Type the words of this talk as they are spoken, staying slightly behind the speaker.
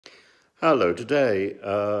Hello. Today,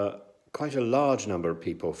 quite a large number of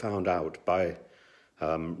people found out by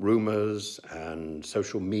rumours and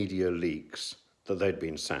social media leaks that they'd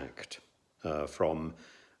been sacked from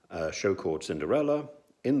a show called Cinderella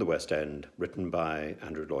in the West End, written by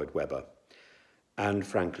Andrew Lloyd Webber. And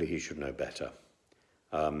frankly, he should know better.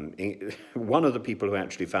 One of the people who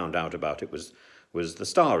actually found out about it was the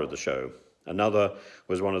star of the show. Another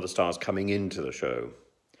was one of the stars coming into the show.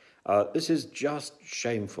 This is just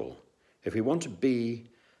shameful. If we want to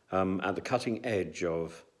be at the cutting edge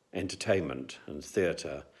of entertainment and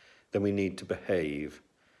theatre, then we need to behave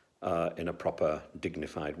in a proper,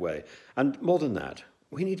 dignified way. And more than that,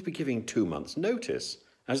 we need to be giving 2 months' notice,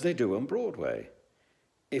 as they do on Broadway.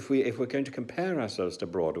 If we're going to compare ourselves to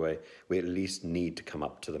Broadway, we at least need to come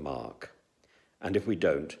up to the mark. And if we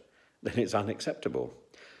don't, then it's unacceptable.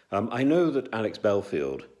 I know that Alex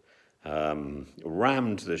Belfield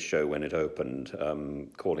rammed this show when it opened,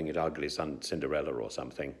 calling it Ugly Cinderella or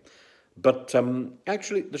something. But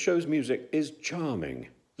actually, the show's music is charming.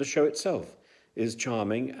 The show itself is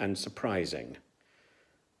charming and surprising.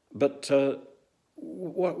 But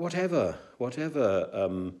whatever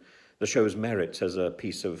the show's merits as a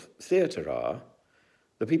piece of theatre are,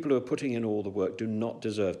 the people who are putting in all the work do not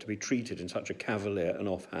deserve to be treated in such a cavalier and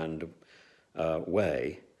offhand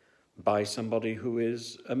way by somebody who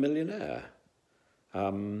is a millionaire.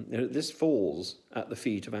 This falls at the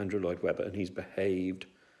feet of Andrew Lloyd Webber, and he's behaved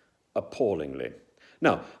appallingly.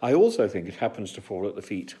 Now, I also think it happens to fall at the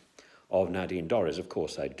feet of Nadine Dorries. Of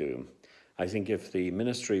course I do. I think if the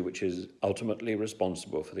ministry, which is ultimately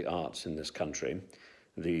responsible for the arts in this country,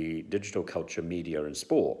 the Digital Culture, Media and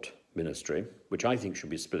Sport Ministry, which I think should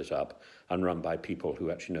be split up and run by people who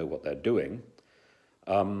actually know what they're doing,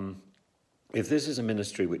 if this is a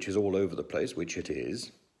ministry which is all over the place, which it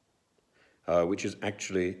is, which is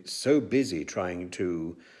actually so busy trying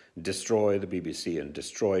to destroy the BBC and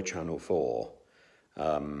destroy Channel 4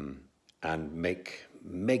 and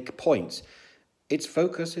make points, its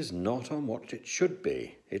focus is not on what it should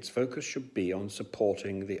be. Its focus should be on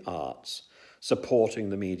supporting the arts, supporting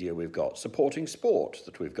the media we've got, supporting sport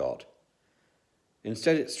that we've got.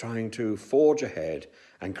 Instead, it's trying to forge ahead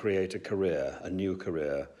and create a career, a new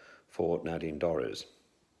career, for Nadine Dorries.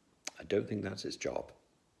 I don't think that's its job.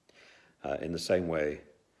 In the same way,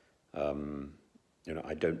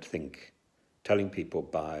 I don't think telling people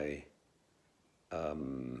by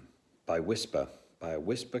a whisper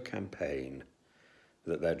campaign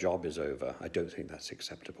that their job is over, I don't think that's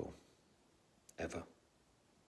acceptable, ever.